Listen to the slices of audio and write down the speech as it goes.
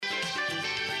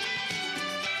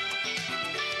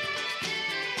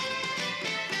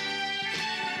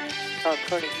Tom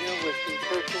Kearney here with the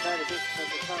Thursday night edition of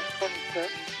the Tom Kearney Show.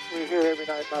 We're here every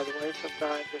night, by the way, from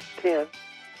 9 to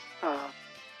 10,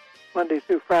 Monday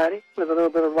through Friday, with a little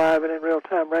bit of live and in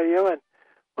real-time radio. And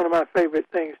one of my favorite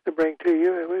things to bring to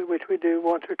you, which we do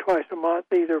once or twice a month,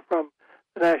 either from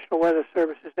the National Weather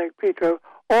Service's Nick Petro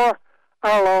or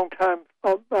our longtime,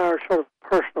 our sort of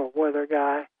personal weather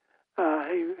guy,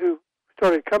 who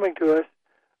started coming to us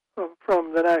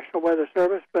from the National Weather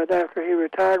Service, but after he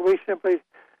retired,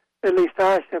 at least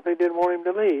I simply didn't want him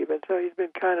to leave. And so he's been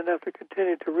kind enough to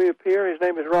continue to reappear. His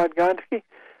name is Rod Gonski.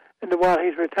 And while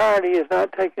he's retired, he has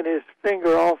not taken his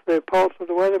finger off the pulse of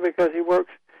the weather because he works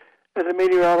as a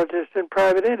meteorologist in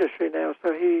private industry now.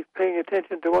 So he's paying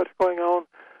attention to what's going on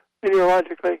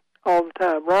meteorologically all the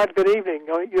time. Rod, good evening.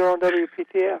 You're on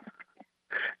WPTF.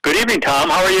 Good evening,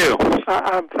 Tom. How are you?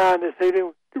 I'm fine this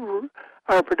evening.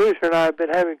 Our producer and I have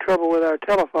been having trouble with our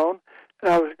telephone,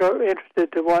 and I was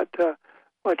interested to what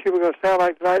you were going to sound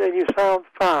like tonight, and you sound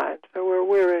fine. So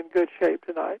we're in good shape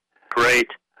tonight. Great.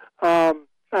 I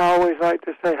always like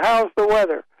to say, how's the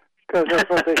weather? Because that's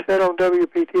what they said on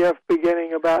WPTF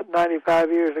beginning about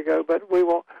 95 years ago, but we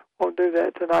won't do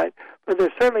that tonight. But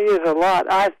there certainly is a lot,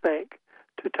 I think,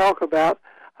 to talk about.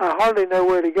 I hardly know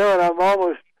where to go, and I'm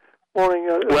almost wanting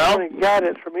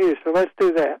guidance from you, so let's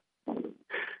do that.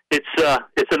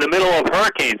 It's in the middle of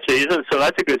hurricane season, so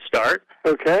that's a good start.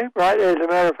 Okay, right. As a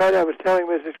matter of fact, I was telling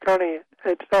Mrs. Kearney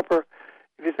at supper,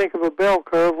 if you think of a bell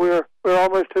curve, we're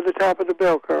almost to the top of the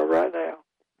bell curve right now.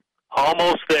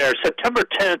 Almost there. September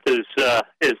 10th is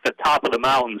the top of the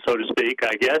mountain, so to speak,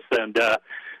 I guess, and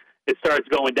it starts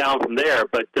going down from there.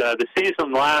 But the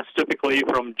season lasts typically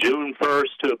from June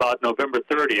 1st to about November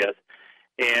 30th.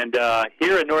 And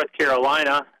here in North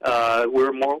Carolina,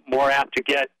 we're more apt to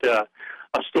get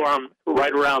a storm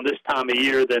right around this time of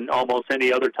year than almost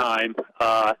any other time.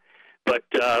 But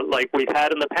like we've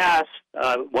had in the past,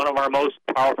 one of our most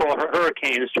powerful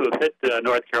hurricanes to have hit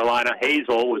North Carolina,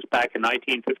 Hazel, was back in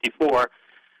 1954,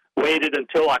 waited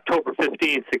until October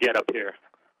 15th to get up here.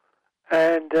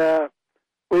 And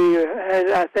we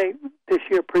had, I think, this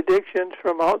year predictions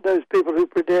from all those people who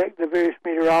predict, the various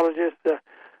meteorologists,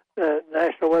 the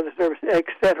National Weather Service,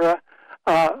 etc.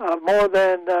 More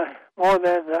than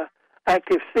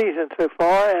active season so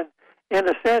far, and in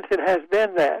a sense, it has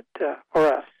been that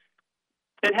for us.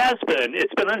 It has been.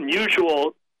 It's been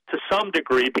unusual to some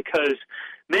degree because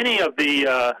many of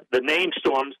the named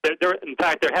storms, in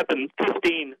fact, there have been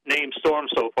 15 named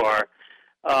storms so far,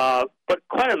 but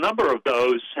quite a number of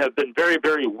those have been very,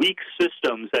 very weak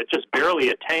systems that just barely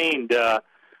attained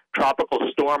tropical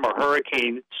storm or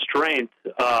hurricane strength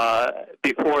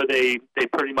before they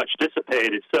pretty much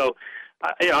dissipated. So,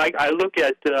 I look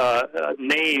at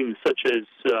names such as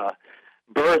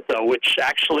Bertha, which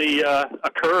actually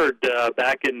occurred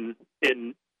back in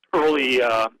the early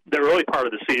part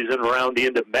of the season, around the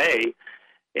end of May,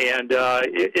 and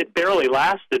it barely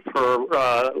lasted for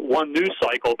one news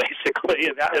cycle, basically,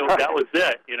 and that was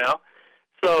it,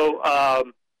 So,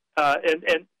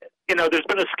 there's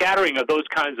been a scattering of those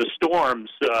kinds of storms.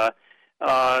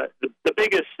 The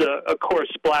biggest, of course,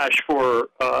 splash for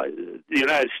the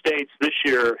United States this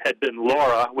year had been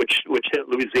Laura, which hit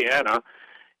Louisiana,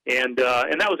 and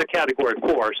that was a Category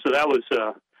 4. So that was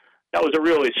a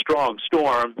really strong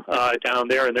storm down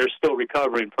there, and they're still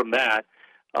recovering from that.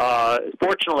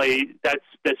 Fortunately,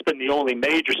 that's been the only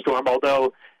major storm.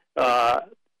 Although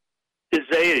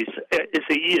Isaias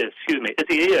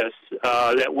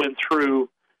that went through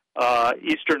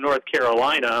eastern North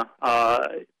Carolina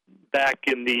back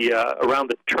in the around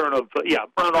the turn of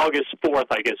around August 4th,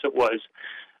 I guess it was.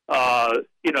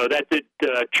 That did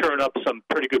churn up some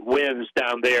pretty good winds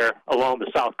down there along the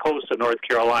south coast of North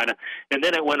Carolina, and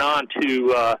then it went on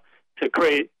to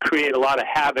create a lot of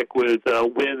havoc with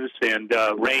winds and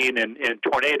rain and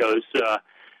tornadoes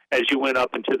as you went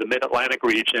up into the Mid-Atlantic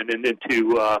region and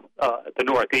into the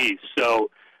Northeast. So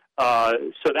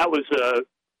that was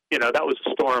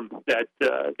a storm that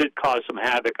did cause some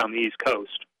havoc on the East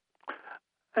Coast.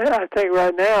 I think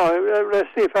right now, let's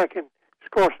see if I can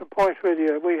score some points with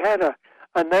you. We had a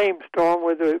named storm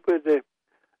with the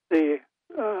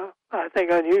I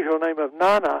think unusual name of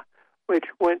Nana, which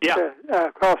went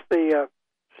across the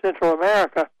Central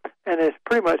America and has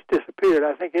pretty much disappeared.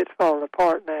 I think it's fallen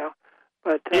apart now.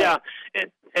 But and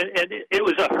it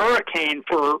was a hurricane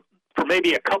for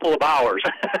maybe a couple of hours.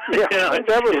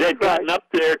 It had gotten up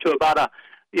there to about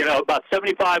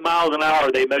 75 miles an hour.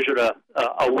 They measured a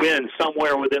wind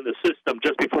somewhere within the system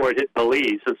just before it hit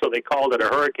Belize, and so they called it a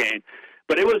hurricane.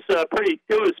 But it was pretty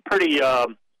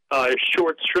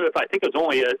short strip. I think it was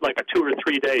only like a 2 or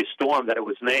 3 day storm that it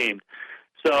was named.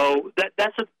 So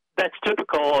that's that's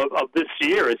typical of this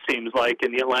year. It seems like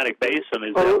in the Atlantic Basin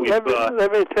is well, that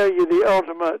let me tell you the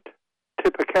ultimate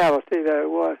typicality that it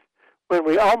was when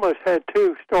we almost had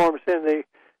two storms in the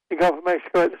Gulf of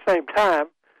Mexico at the same time,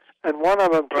 and one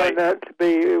of them turned out to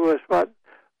be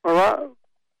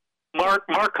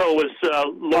Marco was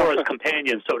Laura's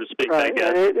companion, so to speak. Right. I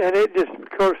guess. And it just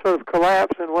sort of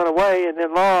collapsed and went away, and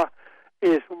then Laura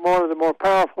is one of the more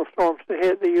powerful storms to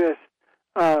hit the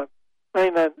U.S.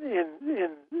 Mainland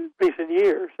in recent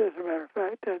years, as a matter of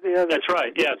fact. The other. That's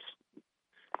right. Yes.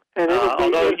 And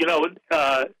although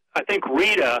I think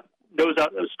Rita, there was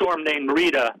a storm named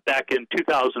Rita back in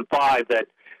 2005 that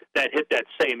hit that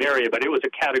same area, but it was a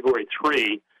Category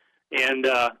 3. And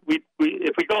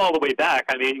if we go all the way back,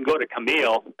 I mean, you can go to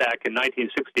Camille back in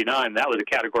 1969. That was a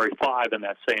Category 5 in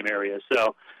that same area.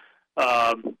 So,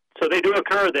 so they do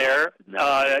occur there,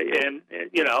 and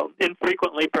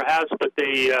infrequently perhaps, but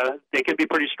they can be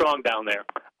pretty strong down there.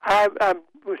 I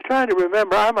was trying to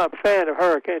remember. I'm a fan of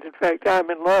hurricanes. In fact, I'm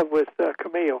in love with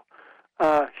Camille.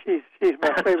 She's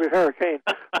my favorite hurricane.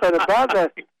 But about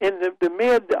in the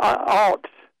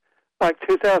mid-aughts, like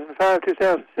 2005,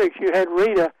 2006, you had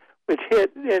Rita, which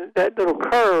hit in that little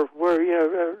curve where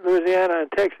Louisiana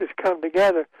and Texas come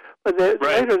together. But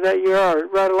later that year,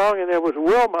 right along in there was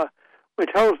Wilma, which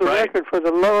holds the record for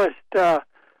the lowest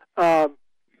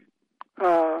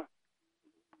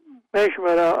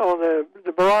measurement on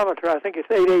the barometer. I think it's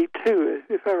 882,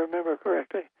 if I remember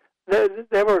correctly.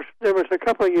 There was a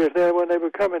couple of years there when they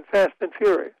were coming fast and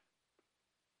furious.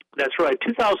 That's right.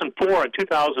 2004 and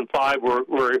 2005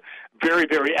 were very,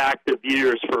 very active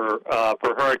years for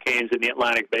hurricanes in the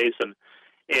Atlantic Basin,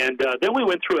 and then we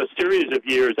went through a series of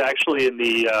years actually in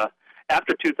the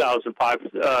after 2005.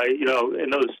 In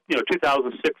those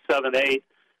 2006, 7, 8,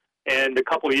 and a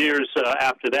couple of years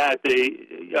after that,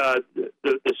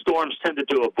 the storms tended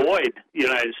to avoid the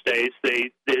United States.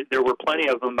 There were plenty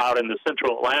of them out in the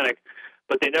Central Atlantic,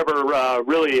 but they never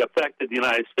really affected the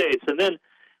United States. And then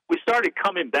we started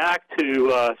coming back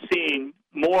to seeing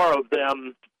more of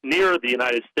them near the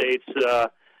United States.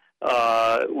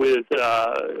 With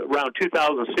around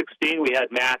 2016, we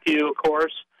had Matthew, of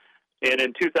course, and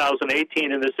in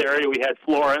 2018 in this area we had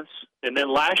Florence, and then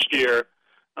last year,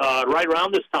 right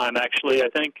around this time, actually, I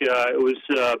think it was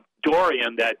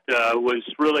Dorian that was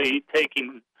really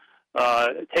taking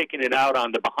it out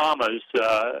on the Bahamas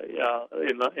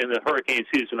in the hurricane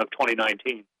season of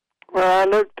 2019. Well, I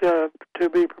looked to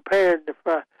be prepared. If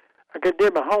I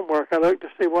did my homework, I looked to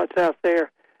see what's out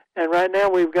there. And right now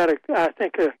we've got I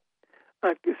think a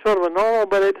sort of a normal,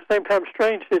 but at the same time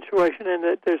strange situation in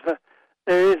that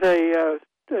there is a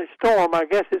storm. I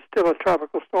guess it's still a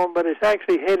tropical storm, but it's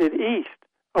actually headed east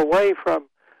away from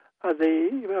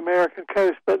the American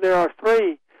coast. But there are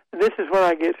three, and this is when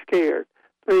I get scared,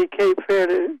 three Cape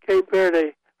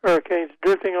Verde hurricanes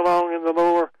drifting along in the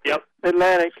lower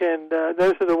Atlantic, and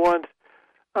those are the ones.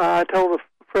 I told a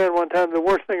friend one time, the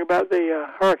worst thing about the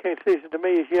hurricane season to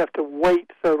me is you have to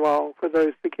wait so long for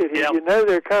those to get here. You know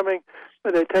they're coming,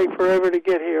 but they take forever to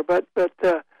get here. But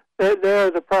there are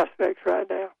the prospects right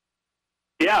now.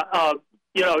 Yeah,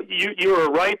 you were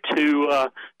right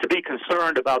to be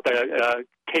concerned about the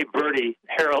Cape Verde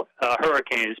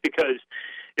hurricanes, because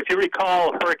if you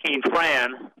recall Hurricane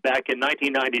Fran back in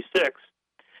 1996,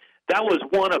 that was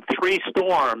one of three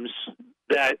storms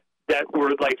that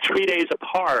were like 3 days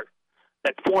apart,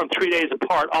 that formed 3 days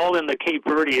apart, all in the Cape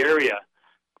Verde area.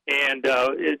 And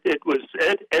it was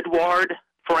Edouard,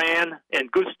 Fran,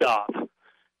 and Gustav.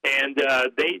 And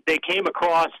they came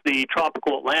across the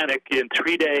tropical Atlantic in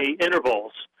 3-day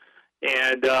intervals.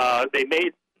 And they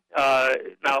made,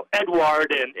 now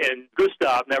Edouard and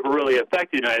Gustav never really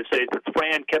affected the United States, but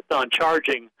Fran kept on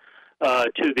charging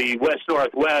to the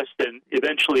west-northwest and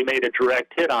eventually made a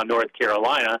direct hit on North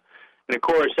Carolina. And of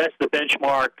course, that's the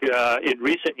benchmark in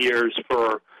recent years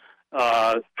for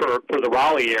the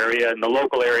Raleigh area and the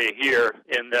local area here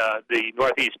in the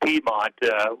Northeast Piedmont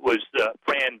was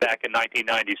Fran back in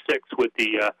 1996 with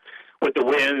the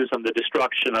winds and the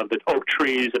destruction of the oak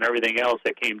trees and everything else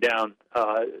that came down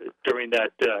during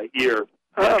that year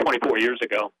 24 years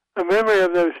ago. A memory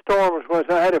of those storms was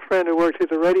I had a friend who worked at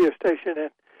the radio station,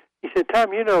 and he said,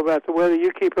 "Tom, you know about the weather.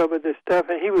 You keep up with this stuff."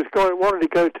 And he wanted to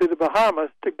go to the Bahamas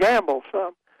to gamble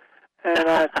some. And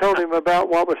I told him about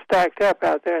what was stacked up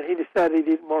out there, and he decided he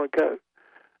didn't want to go.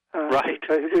 Right.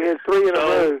 Because we had three in a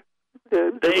row.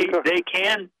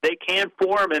 They can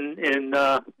form in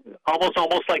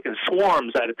almost like in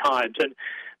swarms at times, and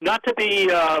not to be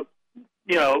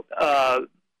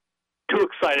too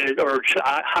excited, or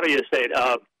how do you say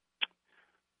it?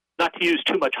 Not to use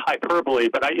too much hyperbole,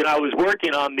 but I was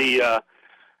working on the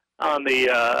on the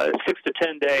 6 to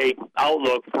 10 day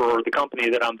outlook for the company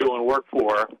that I'm doing work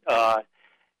for,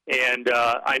 and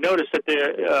I noticed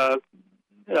that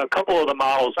a couple of the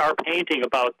models are painting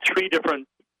about 3 different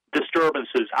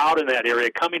disturbances out in that area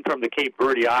coming from the Cape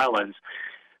Verde Islands.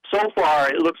 So far,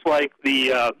 it looks like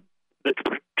the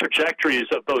trajectories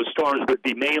of those storms would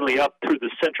be mainly up through the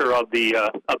center of the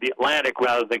Atlantic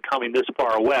rather than coming this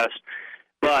far west.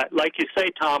 But like you say,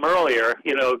 Tom, earlier,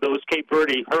 those Cape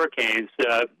Verde hurricanes,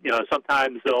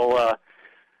 sometimes they'll,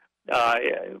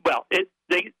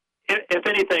 if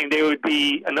anything, they would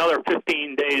be another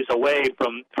 15 days away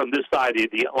from this side of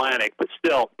the Atlantic. But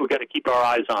still, we've got to keep our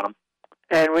eyes on them.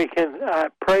 And we can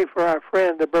pray for our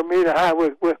friend, the Bermuda High.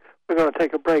 We're going to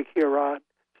take a break here, Rod.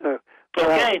 So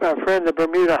okay. Our friend, the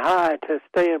Bermuda High, to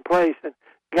stay in place and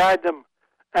guide them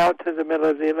out to the middle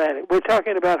of the Atlantic. We're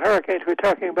talking about hurricanes. We're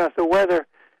talking about the weather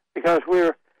because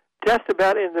we're just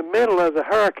about in the middle of the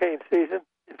hurricane season.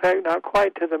 In fact, not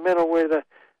quite to the middle where the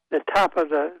top of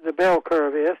the bell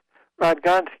curve is. Rod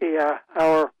Gonski,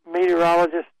 our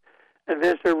meteorologist and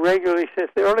visitor regularly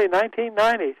since the early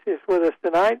 1990s, is with us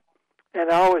tonight. And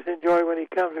I always enjoy when he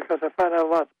comes because I find out a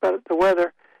lot about the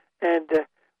weather. And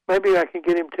maybe I can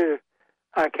get him to,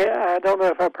 I don't know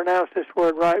if I pronounced this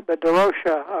word right, but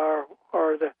Derosha,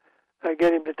 or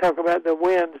get him to talk about the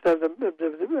winds of the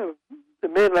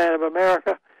midland of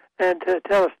America and to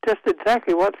tell us just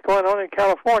exactly what's going on in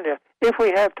California, if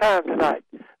we have time tonight.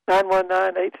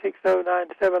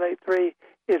 919-860-9783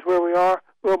 is where we are.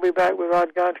 We'll be back with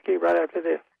Rod Gonski right after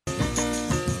this.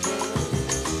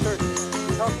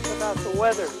 Talking about the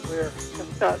weather, we're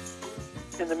just not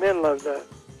in the middle of the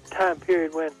time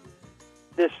period when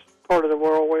this part of the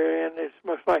world we're in is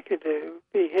most likely to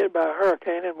be hit by a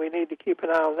hurricane, and we need to keep an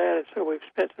eye on that, and so we've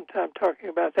spent some time talking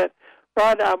about that.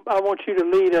 Rod, I want you to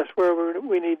lead us where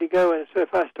we need to go, and so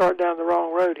if I start down the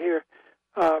wrong road here,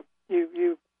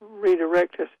 you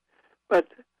redirect us. But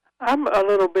I'm a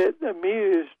little bit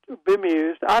bemused,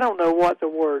 I don't know what the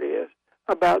word is,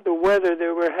 about the weather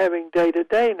that we're having day to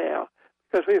day now,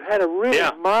 because we've had a really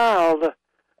mild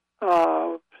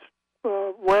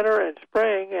winter and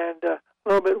spring and a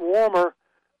little bit warmer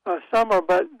summer,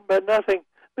 but nothing.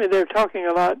 I mean, they're talking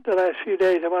a lot the last few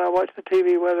days when I watch the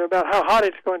TV weather about how hot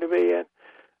it's going to be,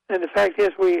 and the fact is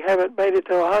we haven't made it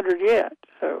to 100 yet.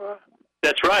 So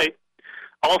that's right.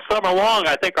 All summer long,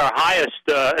 I think our highest,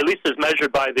 at least as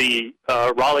measured by the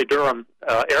Raleigh-Durham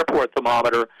airport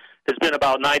thermometer, has been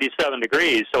about 97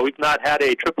 degrees. So we've not had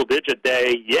a triple-digit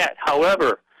day yet.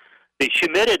 However, the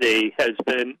humidity has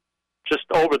been just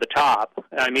over the top.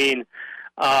 I mean,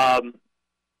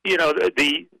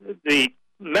 the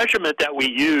measurement that we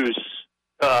use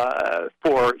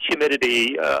for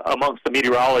humidity amongst the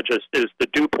meteorologists is the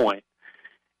dew point.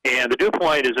 And the dew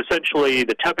point is essentially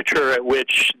the temperature at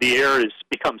which the air has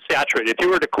become saturated. If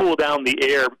you were to cool down the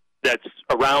air that's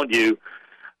around you,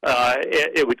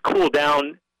 it would cool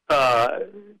down to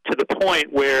the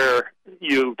point where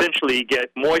you eventually get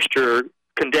moisture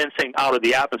condensing out of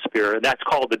the atmosphere, and that's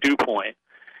called the dew point.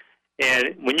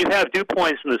 And when you have dew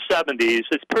points in the 70s,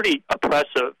 it's pretty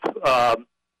oppressive.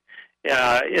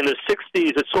 In the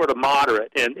 60s, it's sort of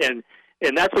moderate, and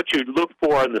that's what you look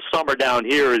for in the summer down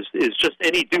here is just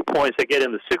any dew points that get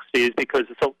in the 60s because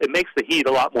it makes the heat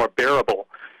a lot more bearable.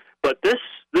 But this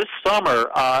summer,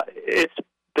 it's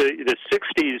the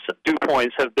 60s dew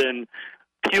points have been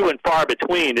few and far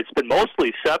between. It's been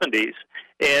mostly 70s,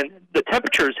 and the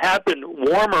temperatures have been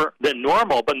warmer than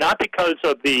normal, but not because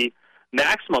of the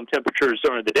maximum temperatures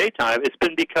during the daytime. It's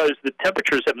been because the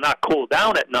temperatures have not cooled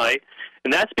down at night,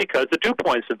 and that's because the dew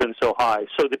points have been so high.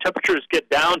 So the temperatures get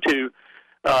down to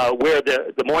where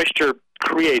the moisture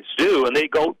creates dew, and they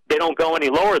don't go any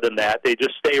lower than that. They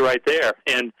just stay right there.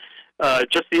 And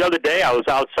just the other day I was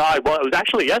outside. Well, it was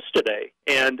actually yesterday,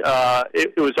 and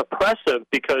it was oppressive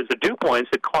because the dew points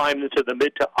had climbed into the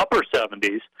mid to upper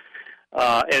 70s.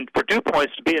 And for dew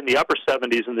points to be in the upper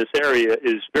 70s in this area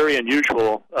is very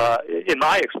unusual, in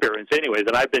my experience anyways,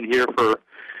 and I've been here for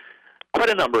quite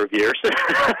a number of years.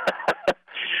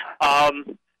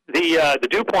 The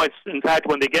dew points, in fact,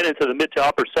 when they get into the mid to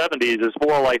upper 70s, is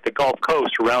more like the Gulf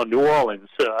Coast around New Orleans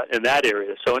in that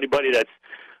area. So anybody that's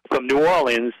from New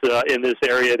Orleans in this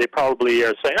area, they probably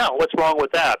are saying, "Oh, what's wrong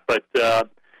with that?" But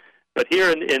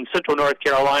here in central North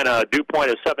Carolina, a dew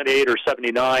point of 78 or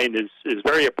 79 is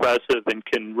very oppressive and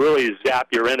can really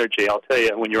zap your energy, I'll tell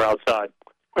you, when you're outside.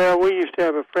 Well, we used to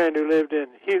have a friend who lived in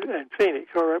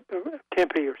Phoenix or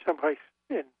Tempe or someplace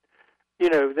in,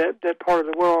 that part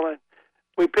of the world, and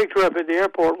we picked her up at the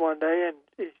airport one day, and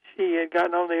she had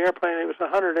gotten on the airplane. It was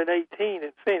 118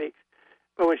 in Phoenix,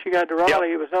 But when she got to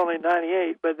Raleigh, it was only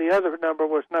 98, but the other number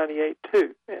was 98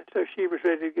 too, and so she was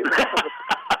ready to get back on the.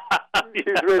 She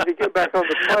was ready to get back on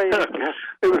the plane.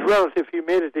 It was relative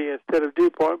humidity instead of dew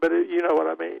point, but you know what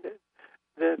I mean.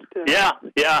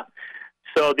 Yeah.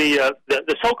 So the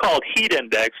so-called heat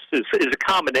index is a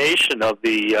combination of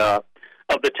the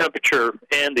temperature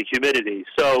and the humidity.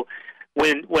 So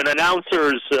when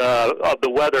announcers of the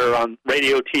weather on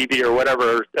radio, TV, or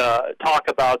whatever talk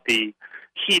about the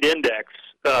heat index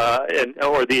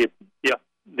or the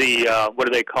what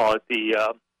do they call it,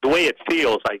 the way it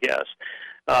feels, I guess.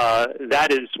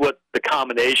 That is what the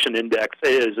combination index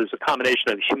is a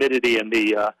combination of humidity and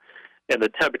the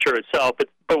temperature itself.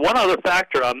 But one other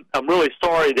factor I'm really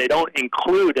sorry they don't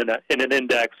include in an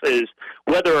index is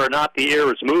whether or not the air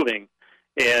is moving.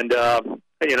 And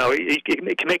it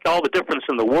can make all the difference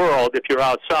in the world if you're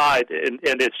outside and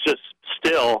it's just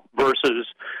still versus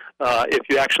if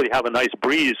you actually have a nice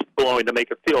breeze blowing to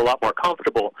make it feel a lot more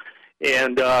comfortable.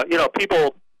 And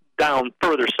people down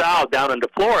further south, down into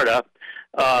Florida,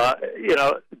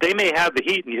 they may have the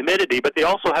heat and humidity, but they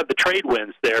also have the trade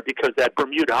winds there because that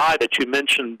Bermuda high that you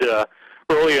mentioned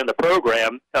earlier in the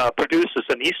program produces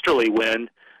an easterly wind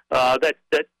that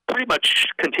pretty much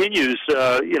continues,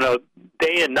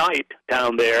 day and night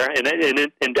down there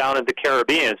and down in the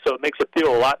Caribbean. So it makes it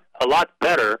feel a lot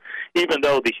better, even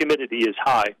though the humidity is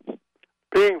high.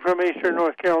 Being from eastern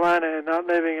North Carolina and not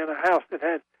living in a house that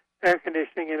had air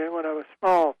conditioning in it when I was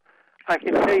small, I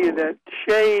can tell you that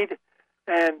shade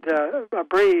and a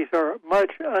breeze are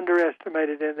much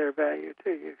underestimated in their value to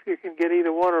you. If you can get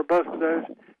either one or both of those,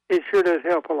 it sure does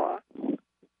help a lot.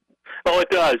 Oh, it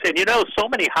does. And, so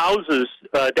many houses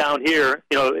down here,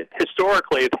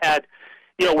 historically have had,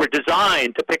 were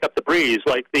designed to pick up the breeze.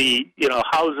 Like the,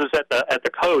 houses at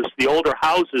the coast, the older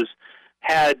houses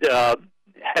had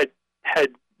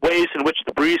ways in which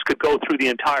the breeze could go through the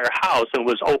entire house and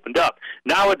was opened up.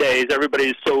 Nowadays,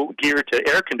 everybody's so geared to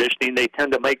air conditioning, they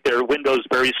tend to make their windows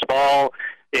very small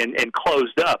and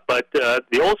closed up. But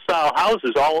the old-style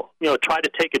houses all, try to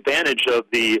take advantage of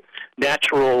the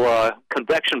natural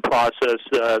convection process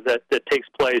that takes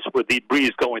place with the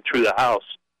breeze going through the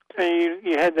house. And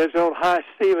you had those old high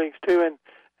ceilings, too,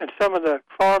 and some of the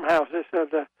farmhouses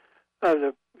of the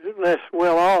less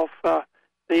well-off,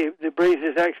 the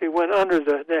breezes actually went under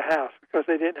their house because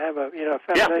they didn't have a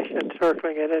foundation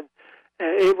circling it, and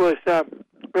it was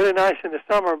really nice in the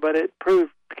summer, but it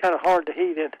proved kind of hard to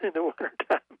heat in the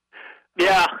wintertime.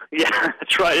 Yeah,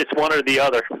 that's right. It's one or the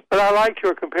other. But I liked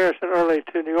your comparison early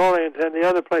to New Orleans, and the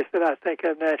other place that I think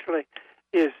of naturally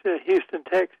is Houston,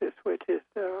 Texas, which is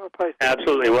a place.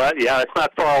 Absolutely. Well, yeah, it's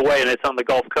not far away, and it's on the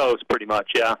Gulf Coast, pretty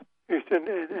much. Yeah. Houston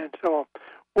and so on.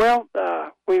 Well,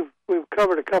 we've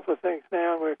covered a couple of things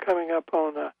now, and we're coming up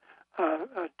on a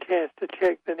chance to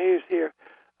check the news here.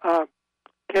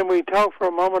 Can we talk for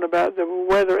a moment about the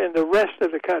weather in the rest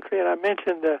of the country? And I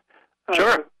mentioned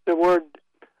the word.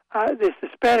 It's the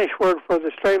Spanish word for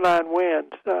the straight line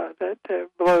winds that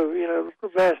blow,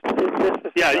 vast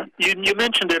distances. Yeah, you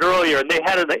mentioned it earlier, and they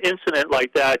had an incident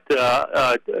like that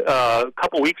a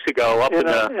couple weeks ago up in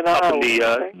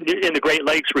the Great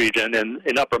Lakes region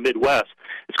in upper Midwest.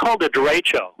 It's called a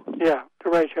derecho. Yeah,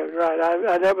 derecho,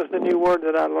 right. That was the new word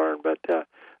that I learned, but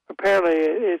apparently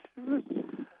it's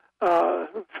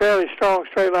fairly strong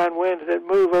straight line winds that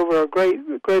move over a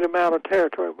great amount of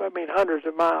territory. I mean, hundreds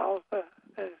of miles.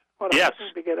 Yes.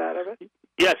 To get out of it.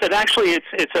 Yes, and actually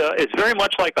it's very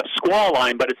much like a squall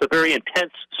line, but it's a very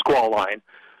intense squall line.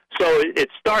 So it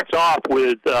starts off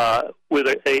with a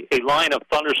line of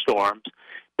thunderstorms.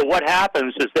 But what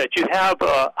happens is that you have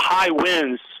high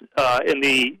winds in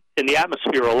the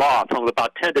atmosphere aloft from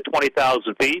about 10 to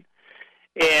 20,000 feet,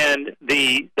 and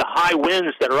the high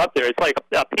winds that are up there, it's like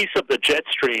a piece of the jet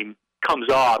stream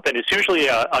comes off, and it's usually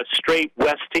a straight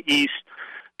west to east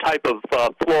type of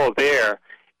flow of air.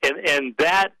 And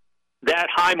that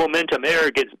high momentum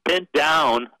air gets bent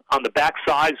down on the back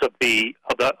sides of the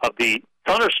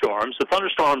thunderstorms. The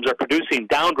thunderstorms are producing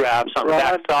downdrafts on the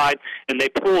back side, and they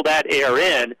pull that air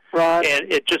in,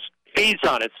 and it just feeds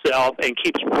on itself and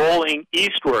keeps rolling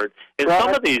eastward. And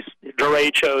some of these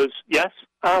derechos, yes?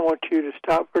 I want you to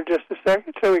stop for just a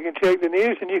second so we can check the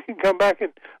news, and you can come back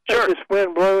and let this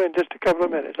wind blow in just a couple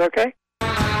of minutes, okay?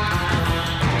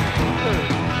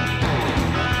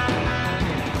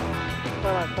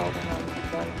 Well, I thought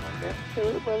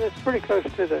well, it's pretty close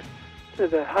to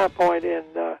the high point in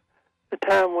the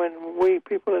time when we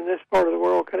people in this part of the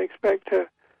world can expect to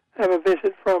have a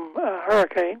visit from a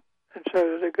hurricane. And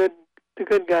so the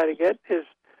good guy to get is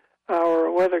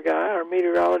our weather guy, our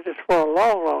meteorologist for a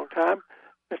long, long time,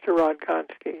 Mr. Rod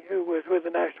Konski, who was with the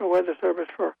National Weather Service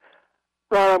for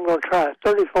Ron, I'm going to try it.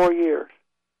 34 years.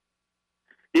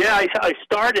 Yeah, I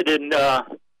started in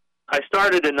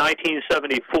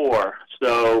 1974,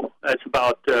 so that's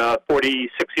about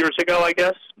 46 years ago, I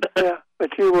guess. Yeah,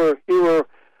 but you were.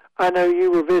 I know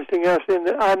you were visiting us in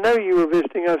the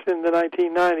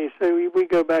 1990s. So we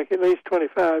go back at least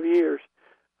 25 years.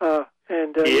 Yeah.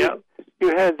 You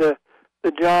had the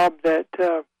job that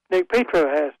Nick Petro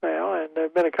has now, and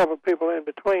there've been a couple of people in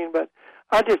between. But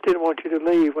I just didn't want you to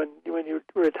leave when you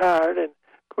retired, and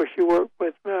of course you work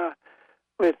with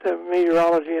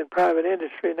meteorology and private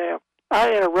industry now.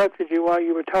 I interrupted you while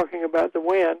you were talking about the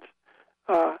winds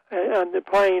and the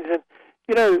plains, and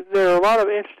you know there are a lot of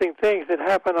interesting things that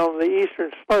happen on the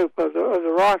eastern slope of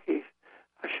the Rockies,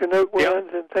 Chinook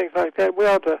winds and things like that. We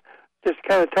ought to just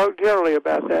kind of talk generally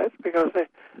about that because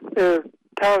there are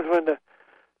times when the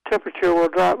temperature will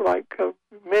drop like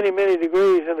many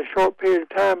degrees in a short period of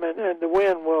time, and the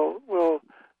wind will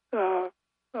have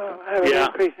an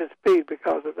increase in speed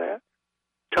because of that.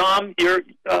 Tom,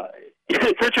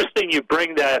 it's interesting you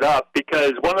bring that up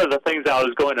because one of the things I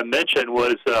was going to mention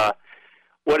was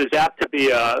what is apt to be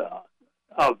a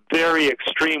very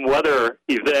extreme weather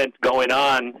event going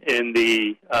on in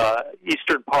the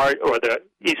eastern part or the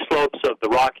east slopes of the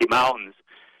Rocky Mountains.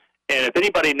 And if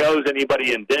anybody knows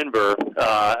anybody in Denver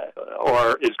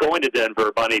or is going to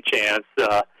Denver by any chance,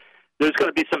 there's going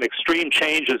to be some extreme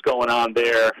changes going on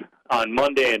there on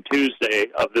Monday and Tuesday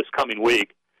of this coming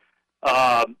week.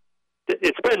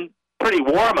 It's been pretty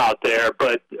warm out there,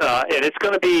 but and it's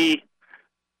going to be,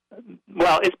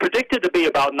 well, it's predicted to be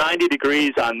about 90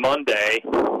 degrees on Monday,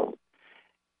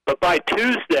 but by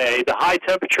Tuesday, the high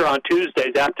temperature on Tuesday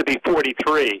is apt to be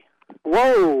 43.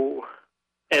 Whoa!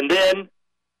 And then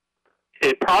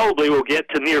it probably will get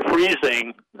to near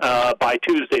freezing by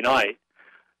Tuesday night.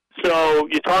 So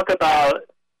you talk about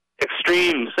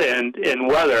extremes in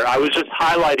weather. I was just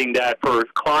highlighting that for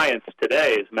clients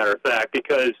today, as a matter of fact,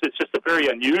 because it's just a very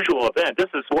unusual event. This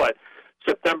is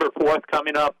September 4th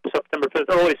coming up, September 5th,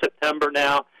 early September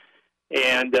now.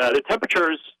 And the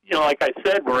temperatures, like I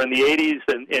said, were in the 80s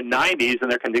and 90s,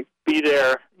 and they're going to be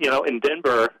there, in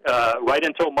Denver right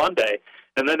until Monday.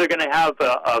 And then they're going to have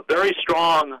a very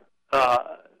strong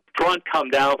front come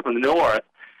down from the north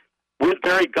with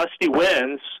very gusty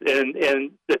winds,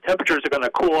 and the temperatures are going to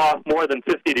cool off more than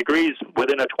 50 degrees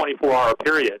within a 24-hour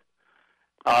period.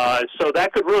 So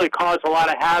that could really cause a lot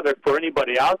of havoc for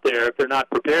anybody out there if they're not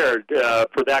prepared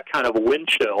for that kind of a wind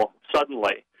chill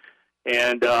suddenly.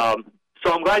 And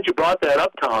so I'm glad you brought that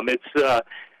up, Tom. It's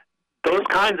those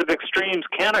kinds of extremes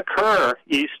can occur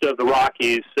east of the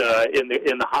Rockies in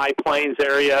the high plains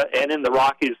area and in the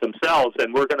Rockies themselves,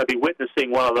 and we're going to be witnessing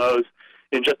one of those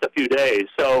in just a few days.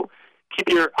 So keep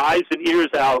your eyes and ears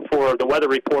out for the weather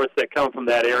reports that come from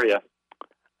that area.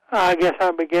 I guess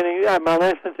I'm beginning, my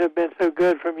lessons have been so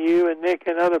good from you and Nick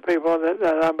and other people that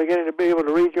I'm beginning to be able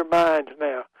to read your minds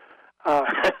now.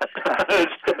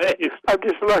 It's amazing. I'm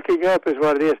just looking up is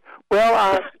what it is.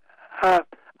 Well, I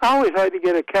always like to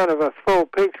get a kind of a full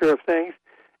picture of things,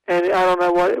 and I don't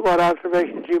know what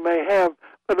observations you may have,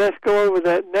 but let's go over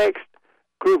that next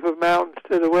group of mountains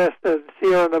to the west of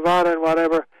Sierra Nevada and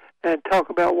whatever, and talk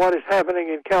about what is happening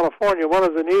in California. One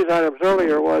of the news items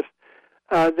earlier was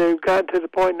they've gotten to the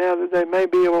point now that they may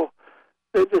be able,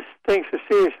 that this things are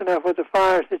serious enough with the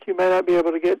fires that you may not be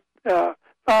able to get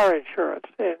fire insurance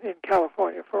in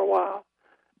California for a while.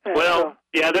 And,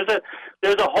 yeah,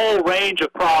 there's a whole range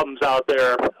of problems out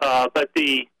there, but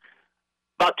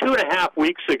about 2.5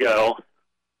 weeks ago,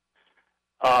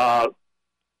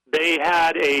 they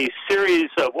had a series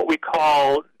of what we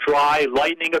call dry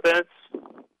lightning events.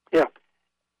 Yeah.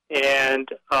 And,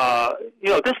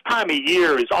 this time of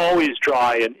year is always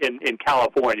dry in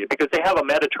California because they have a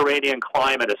Mediterranean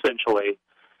climate, essentially,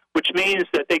 which means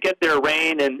that they get their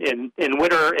rain in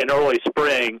winter and early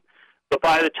spring. But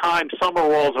by the time summer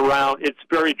rolls around, it's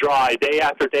very dry. Day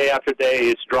after day after day,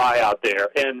 it's dry out there.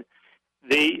 And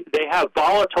they have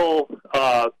volatile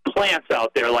plants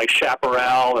out there like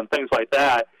chaparral and things like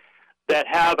that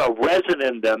have a resin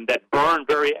in them that burn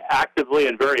very actively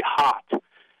and very hot.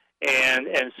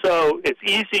 And so it's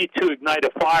easy to ignite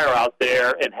a fire out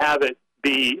there and have it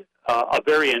be a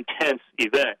very intense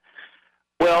event.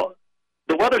 Well,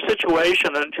 the weather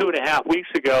situation 2.5 weeks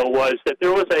ago was that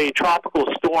there was a tropical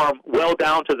storm well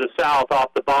down to the south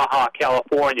off the Baja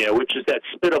California, which is that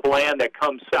spit of land that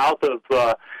comes south of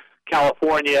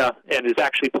California and is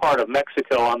actually part of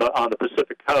Mexico on the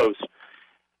Pacific coast.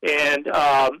 And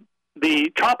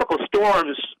the tropical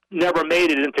storms never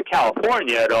made it into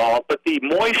California at all, but the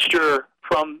moisture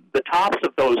from the tops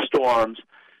of those storms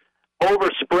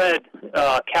overspread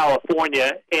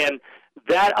California, and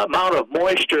that amount of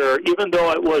moisture, even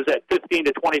though it was at 15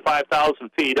 to 25,000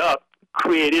 feet up,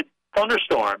 created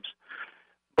thunderstorms.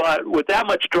 But with that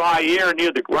much dry air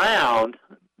near the ground,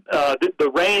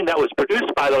 the rain that was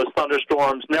produced by those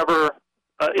thunderstorms never,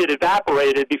 it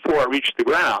evaporated before it reached the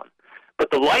ground. But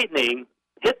the lightning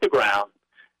hit the ground,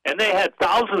 and they had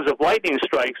thousands of lightning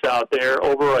strikes out there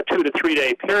over a 2 to 3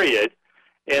 day period,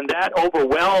 and that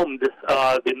overwhelmed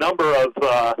the number of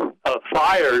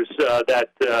fires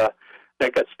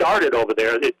that got started over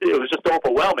there. It was just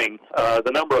overwhelming,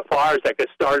 the number of fires that got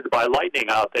started by lightning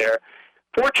out there.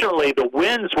 Fortunately, the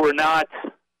winds were not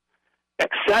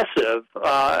excessive.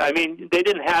 I mean, they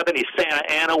didn't have any Santa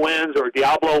Ana winds or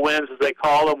Diablo winds, as they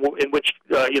call them, in which,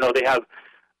 they have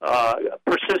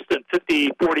persistent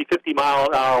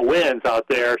 50-mile-an-hour winds out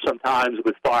there sometimes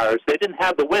with fires. They didn't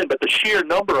have the wind, but the sheer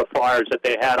number of fires that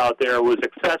they had out there was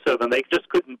excessive, and they just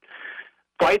couldn't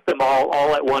fight them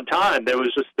all at one time. There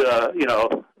was just,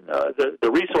 the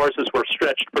resources were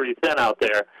stretched pretty thin out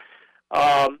there.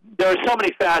 There are so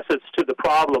many facets to the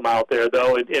problem out there,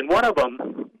 though, and one of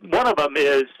them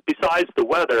is, besides the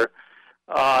weather,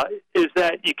 is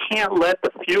that you can't let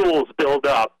the fuels build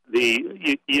up.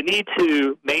 You need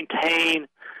to maintain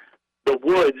the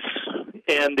woods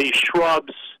and the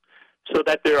shrubs so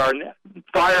that there are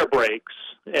fire breaks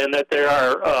and that there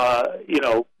are,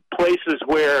 places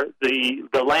where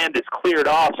the land is cleared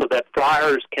off so that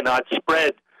fires cannot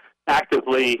spread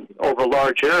actively over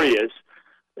large areas.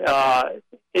 I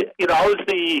was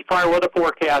the fire weather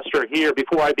forecaster here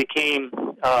before I became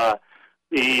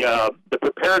the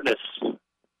preparedness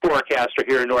forecaster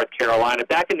here in North Carolina.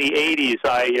 Back in the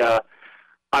 80s,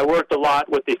 I worked a lot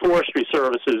with the forestry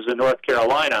services in North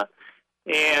Carolina.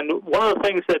 And one of the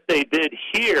things that they did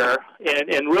here,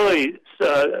 and really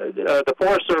the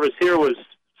Forest Service here was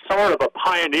sort of a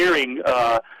pioneering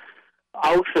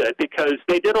outfit, because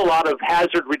they did a lot of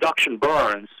hazard reduction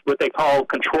burns, what they call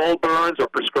controlled burns or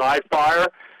prescribed fire,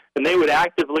 and they would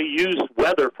actively use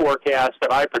weather forecasts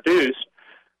that I produced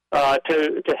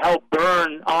to help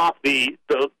burn off the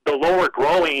lower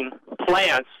growing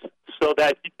plants so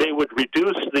that they would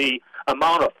reduce the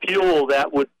amount of fuel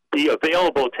that would be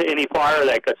available to any fire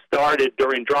that got started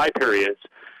during dry periods.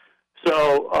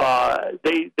 So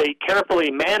they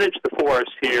carefully manage the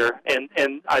forest here, and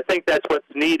I think that's what's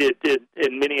needed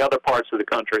in many other parts of the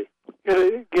country.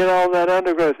 Get all that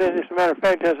undergrowth. And as a matter of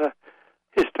fact, as a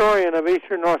historian of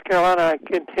eastern North Carolina, I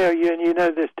can tell you, and you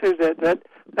know this too,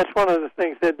 that's one of the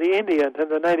things that the Indians and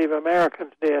the Native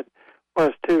Americans did,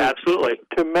 was to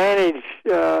manage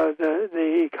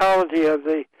the ecology of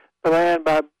the land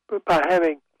by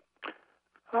having,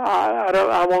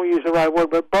 I won't use the right word,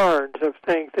 but burns of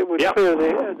things that would clear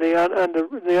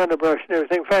the underbrush and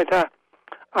everything. In fact,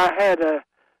 I had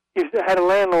a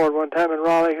landlord one time in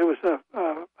Raleigh who was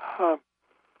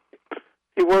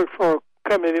he worked for a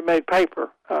company that made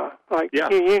paper,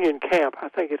 Union Camp, I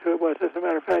think is who it was, as a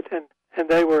matter of fact, and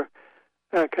they were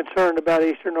concerned about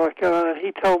eastern North Carolina. And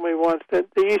he told me once that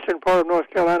the eastern part of North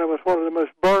Carolina was one of the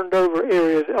most burned over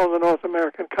areas on the North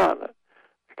American continent,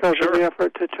 because of the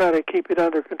effort to try to keep it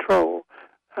under control.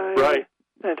 Right.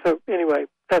 And so, anyway,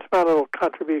 that's my little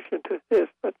contribution to this.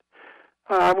 But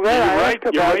I'm glad I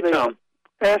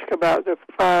asked about the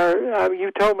fire.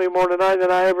 You told me more tonight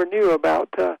than I ever knew about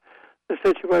the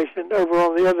situation over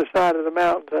on the other side of the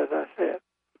mountains, as I said.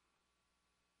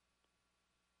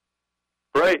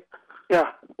 Right.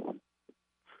 Yeah.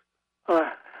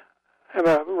 Have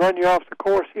I run you off the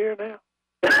course here now?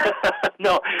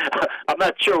 No, I'm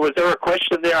not sure. Was there a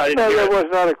question there? No, there was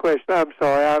not a question. I'm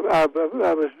sorry. I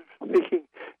was speaking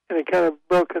in a kind of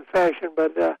broken fashion,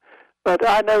 but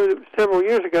I know that several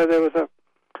years ago there was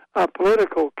a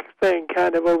political thing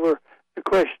kind of over the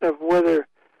question of whether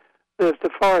the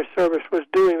Forest Service was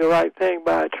doing the right thing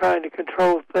by trying to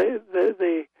control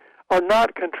the or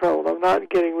not control, or not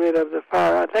getting rid of the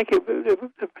fire. I think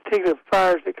the particular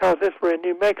fires that caused this were in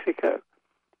New Mexico.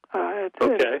 At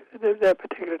that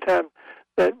particular time,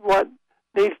 that what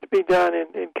needs to be done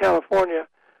in California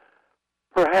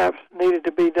perhaps needed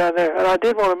to be done there. And I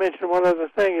did want to mention one other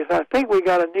thing, is I think we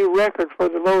got a new record for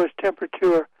the lowest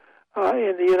temperature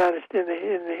in the United States,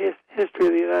 in the history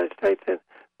of the United States, and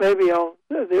maybe on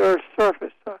the Earth's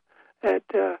surface at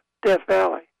Death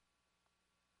Valley.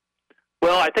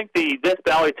 Well, I think the Death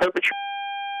Valley temperature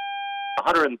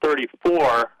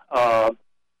 134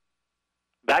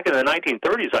 back in the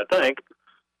 1930s, I think.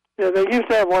 Yeah, they used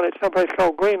to have one at someplace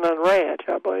called Greenland Ranch,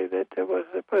 I believe, that was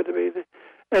supposed to be.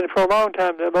 And for a long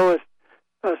time, the lowest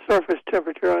surface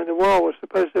temperature in the world was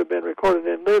supposed to have been recorded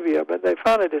in Libya, but they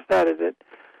finally decided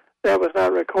that was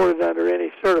not recorded under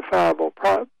any certifiable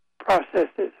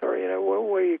processes, or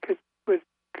where you could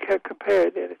compare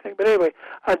it to anything. But anyway,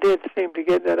 I did seem to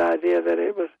get that idea that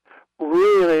it was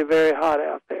really very hot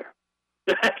out there.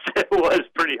 It was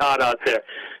pretty hot out there,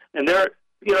 and they're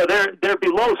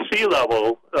below sea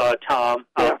level, Tom,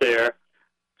 out there.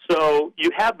 So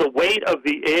you have the weight of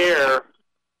the air,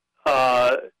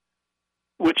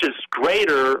 which is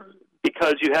greater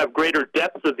because you have greater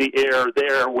depth of the air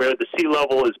there, where the sea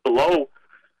level is below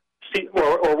sea,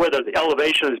 or where the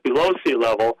elevation is below sea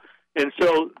level, and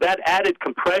so that added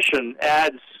compression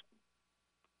adds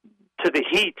to the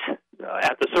heat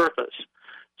at the surface.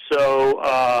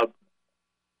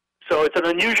 So it's an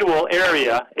unusual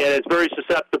area, and it's very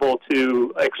susceptible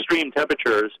to extreme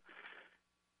temperatures.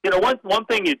 One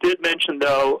thing you did mention,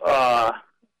 though,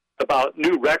 about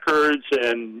new records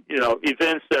and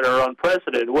events that are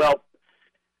unprecedented. Well,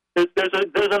 there's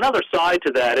another side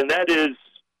to that, and that is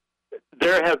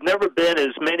there have never been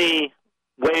as many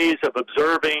ways of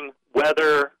observing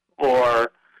weather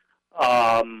or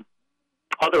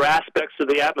other aspects of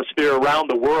the atmosphere around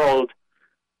the world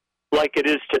like it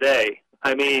is today.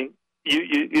 I mean,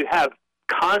 you have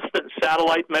constant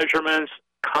satellite measurements,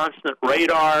 constant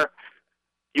radar.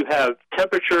 You have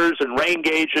temperatures and rain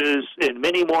gauges in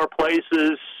many more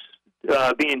places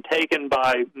being taken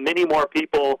by many more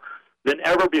people than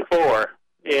ever before.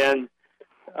 And,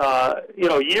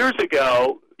 years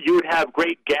ago, you would have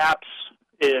great gaps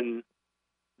in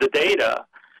the data,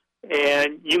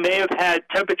 and you may have had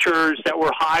temperatures that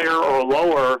were higher or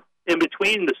lower in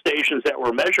between the stations that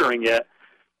were measuring it,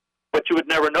 but you would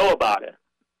never know about it.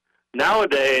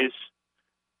 Nowadays,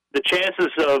 the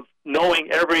chances of knowing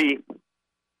every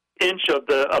inch of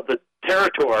the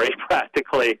territory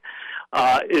practically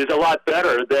is a lot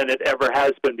better than it ever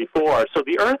has been before. So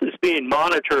the Earth is being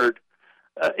monitored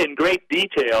in great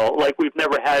detail like we've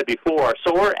never had before.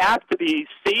 So we're apt to be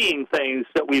seeing things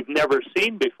that we've never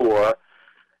seen before.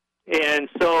 And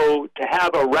so to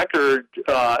have a record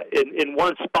in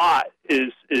one spot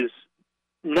is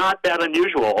not that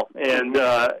unusual, and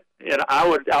I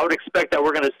would expect that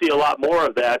we're going to see a lot more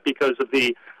of that because of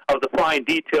the fine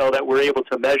detail that we're able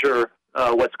to measure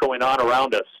what's going on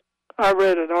around us. I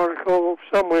read an article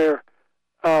somewhere.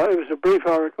 It was a brief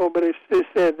article, but it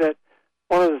said that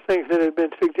one of the things that had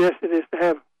been suggested is to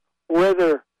have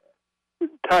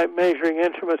weather-type measuring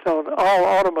instruments on all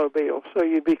automobiles, so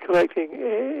you'd be collecting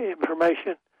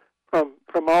information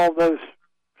from all those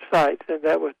sites, and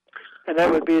that would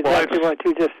be exactly what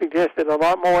you just suggested, a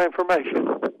lot more information.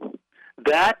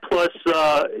 That plus,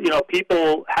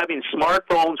 people having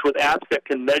smartphones with apps that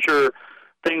can measure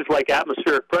things like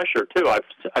atmospheric pressure, too.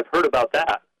 I've heard about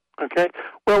that. Okay.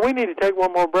 Well, we need to take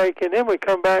one more break, and then we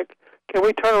come back. Can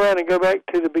we turn around and go back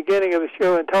to the beginning of the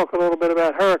show and talk a little bit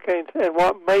about hurricanes and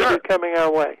what may be coming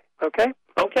our way? Okay?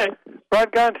 Okay.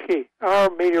 Rod Gonski, our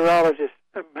meteorologist.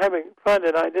 I'm having fun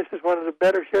tonight. This is one of the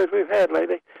better shows we've had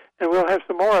lately, and we'll have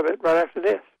some more of it right after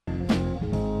this.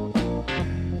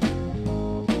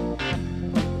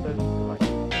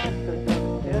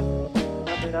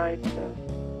 Tonight,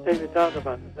 David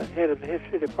Donovan, the head of the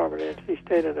History Department at NC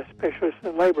State and a specialist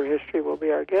in labor history, will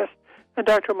be our guest, and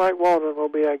Dr. Mike Waldron will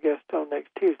be our guest on next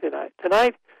Tuesday night.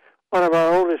 Tonight, one of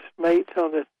our oldest mates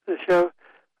on the show,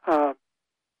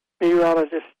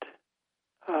 meteorologist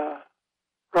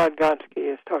Rod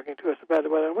Gonski, is talking to us about the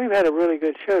weather. And we've had a really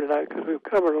good show tonight because we've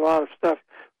covered a lot of stuff.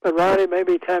 But, Rod, it may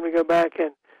be time to go back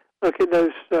and look at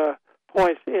those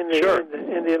points in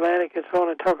the Atlantic and so on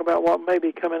and talk about what may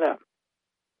be coming up.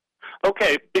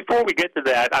 Okay, before we get to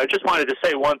that, I just wanted to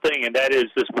say one thing, and that is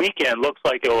this weekend looks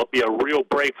like it will be a real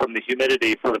break from the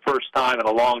humidity for the first time in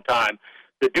a long time.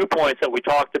 The dew points that we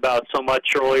talked about so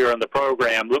much earlier in the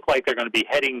program look like they're going to be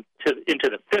heading into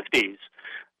the 50s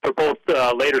for both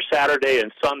later Saturday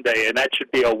and Sunday, and that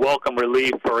should be a welcome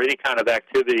relief for any kind of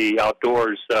activity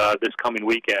outdoors this coming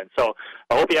weekend. So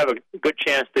I hope you have a good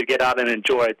chance to get out and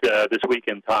enjoy it this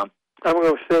weekend, Tom. I'm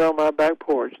going to sit on my back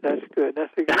porch. That's good.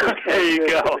 That's a good. There you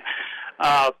go.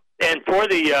 And for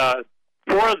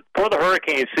the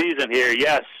hurricane season here,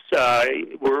 yes,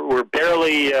 we're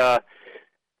barely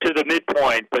to the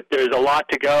midpoint, but there's a lot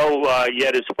to go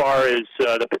yet as far as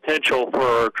the potential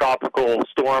for tropical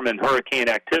storm and hurricane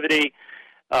activity.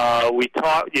 We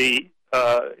talked,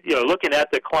 looking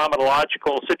at the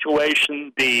climatological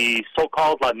situation, the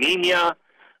so-called La Nina,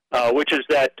 which is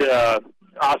that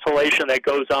oscillation that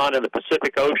goes on in the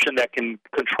Pacific Ocean that can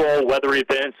control weather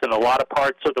events in a lot of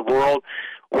parts of the world.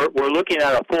 We're looking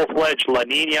at a full-fledged La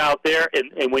Nina out there,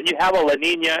 and when you have a La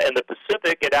Nina in the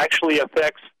Pacific, it actually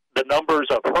affects the numbers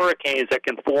of hurricanes that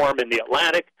can form in the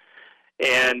Atlantic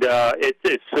and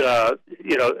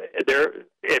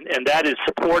and that is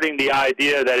supporting the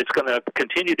idea that it's going to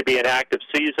continue to be an active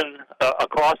season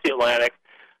across the Atlantic.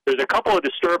 There's a couple of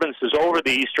disturbances over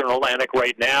the eastern Atlantic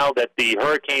right now that the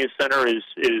Hurricane Center is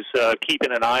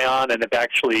keeping an eye on, and have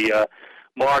actually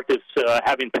marked as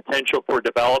having potential for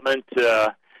development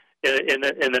in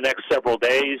the next several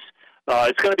days.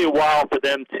 It's going to be a while for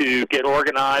them to get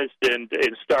organized and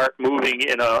start moving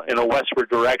in a westward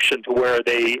direction to where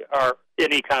they are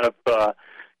any kind of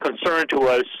concern to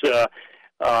us.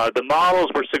 The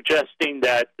models were suggesting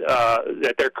that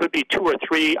there could be 2 or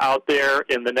 3 out there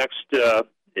in the next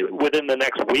within the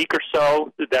next week or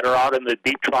so that are out in the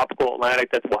deep tropical Atlantic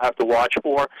that we'll have to watch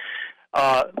for.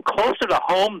 Closer to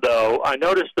home, though, I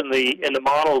noticed in the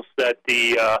models that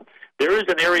there is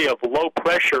an area of low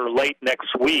pressure late next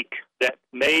week that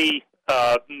may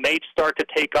start to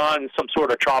take on some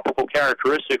sort of tropical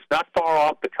characteristics not far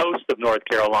off the coast of North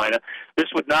Carolina. This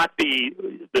would not be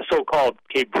the so-called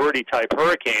Cape Verde type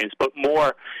hurricanes, but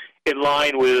more in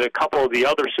line with a couple of the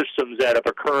other systems that have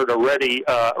occurred already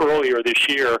earlier this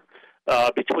year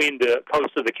between the coast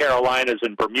of the Carolinas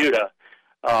and Bermuda.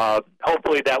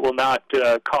 Hopefully that will not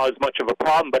cause much of a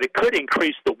problem, but it could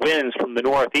increase the winds from the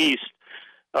northeast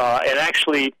and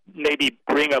actually maybe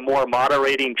bring a more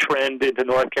moderating trend into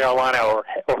North Carolina, or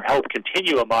help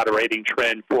continue a moderating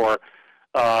trend for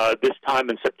this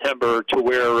time in September, to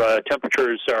where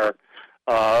temperatures are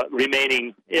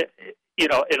remaining, in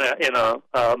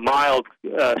a mild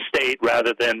state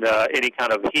rather than any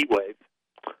kind of heat wave.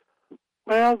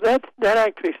 Well, that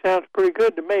actually sounds pretty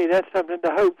good to me. That's something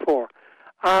to hope for.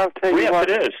 I'll tell you what.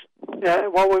 Yes, it is. Yeah,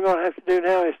 what we're going to have to do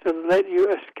now is to let you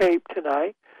escape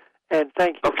tonight. And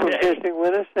thank you for visiting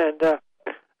with us.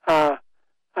 And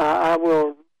I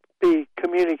will be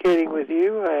communicating with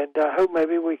you, and I hope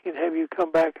maybe we can have you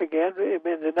come back again in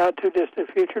the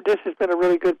not-too-distant future. This has been a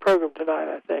really good program tonight,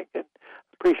 I think, and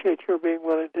appreciate your being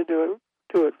willing to do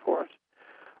it for us.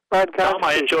 Ron Gonski, Tom,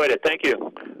 I enjoyed it. Thank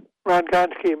you. Ron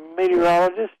Gonski,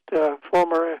 meteorologist,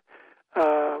 former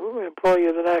employee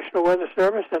of the National Weather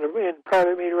Service, and in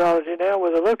private meteorology now,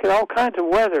 with a look at all kinds of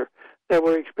weather that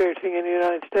we're experiencing in the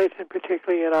United States, and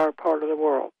particularly in our part of the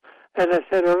world. As I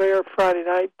said earlier, Friday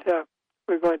night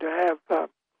we're going to have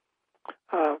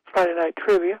Friday night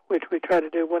trivia, which we try to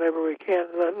do whenever we can,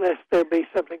 unless there be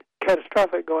something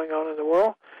catastrophic going on in the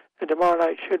world. And tomorrow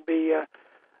night should be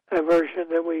a version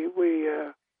that we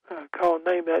call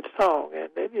Name That Song, and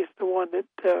it is the one that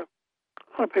a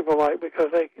lot of people like because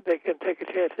they can take a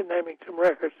chance in naming some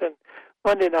records. And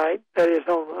Monday night, that is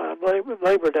on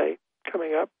Labor Day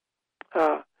coming up,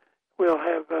 we'll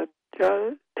have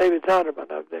David Zondervan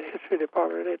of the History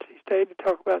Department at NC State to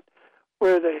talk about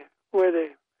where the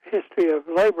history of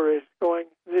labor is going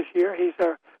this year. He's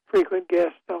our frequent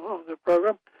guest on the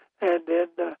program. And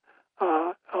then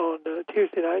on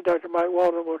Tuesday night, Dr. Mike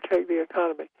Waldron will check the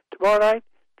economy. Tomorrow night,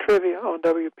 trivia on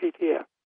WPTF.